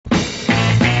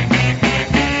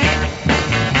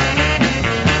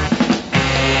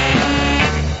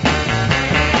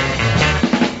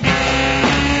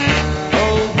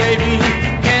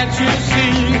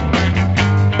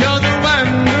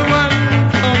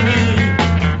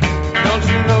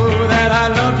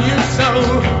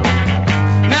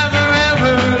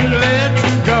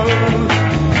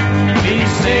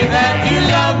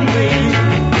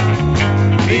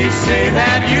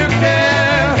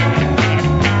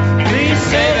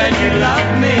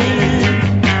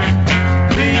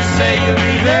say you'll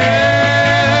be there.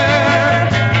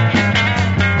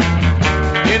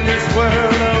 In this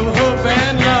world of hope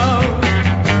and love,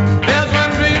 there's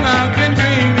one dream I've been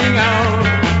dreaming of,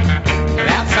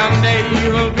 that someday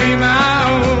you'll be my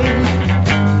own,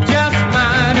 just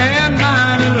mine and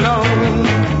mine alone.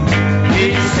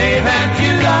 Please say that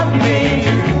you love me,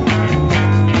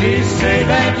 please say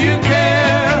that you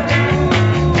care,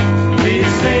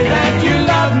 please say that you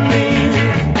love me,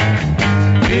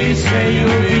 please say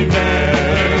you'll be there.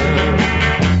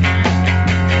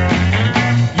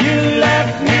 You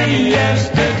left me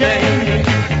yesterday,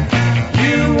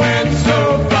 you went so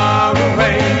far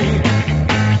away,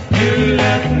 you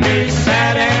left me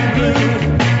sad and blue.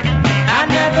 I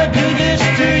never do this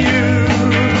to you.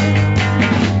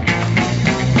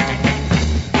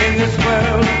 In this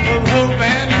world of hope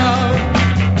and love,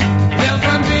 there's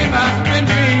one dream I've been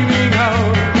dreaming of,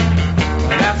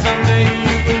 that someday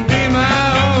you will be my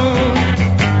own,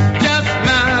 just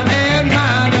mine and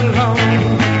mine alone.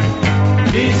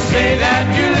 Please say that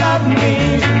you love me,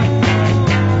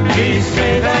 please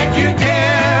say that you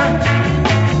care,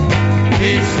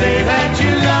 please say